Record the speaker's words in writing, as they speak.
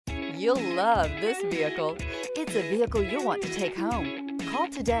You'll love this vehicle. It's a vehicle you'll want to take home. Call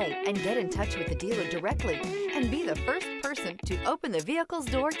today and get in touch with the dealer directly and be the first person to open the vehicle's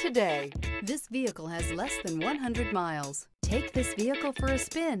door today. This vehicle has less than 100 miles. Take this vehicle for a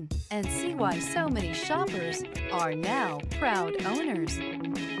spin and see why so many shoppers are now proud owners.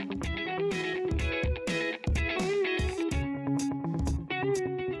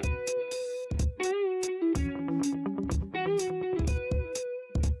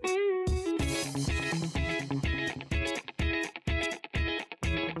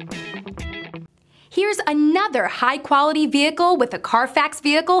 Here's another high-quality vehicle with a Carfax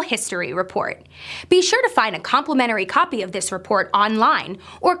Vehicle History Report. Be sure to find a complimentary copy of this report online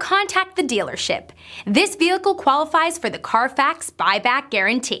or contact the dealership. This vehicle qualifies for the Carfax Buyback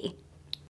Guarantee.